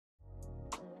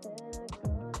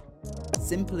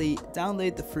Simply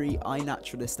download the free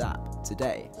iNaturalist app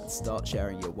today and start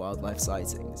sharing your wildlife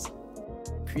sightings.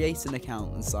 Create an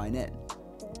account and sign in.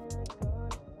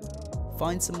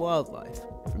 Find some wildlife,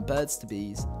 from birds to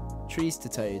bees, trees to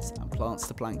toads and plants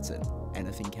to plankton,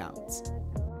 anything counts.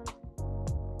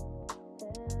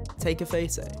 Take a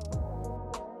photo.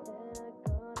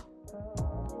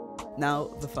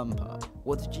 Now the fun part,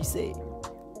 what did you see?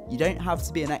 You don't have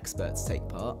to be an expert to take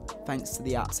part. Thanks to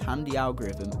the app's handy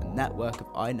algorithm and network of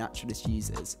iNaturalist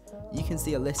users, you can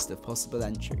see a list of possible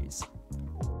entries.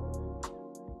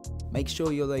 Make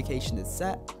sure your location is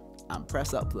set and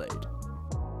press upload.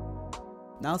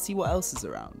 Now see what else is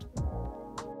around.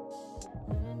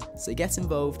 So get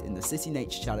involved in the City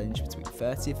Nature Challenge between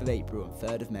 30th of April and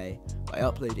 3rd of May by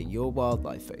uploading your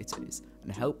wildlife photos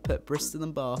and help put Bristol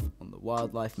and Bath on the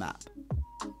wildlife map.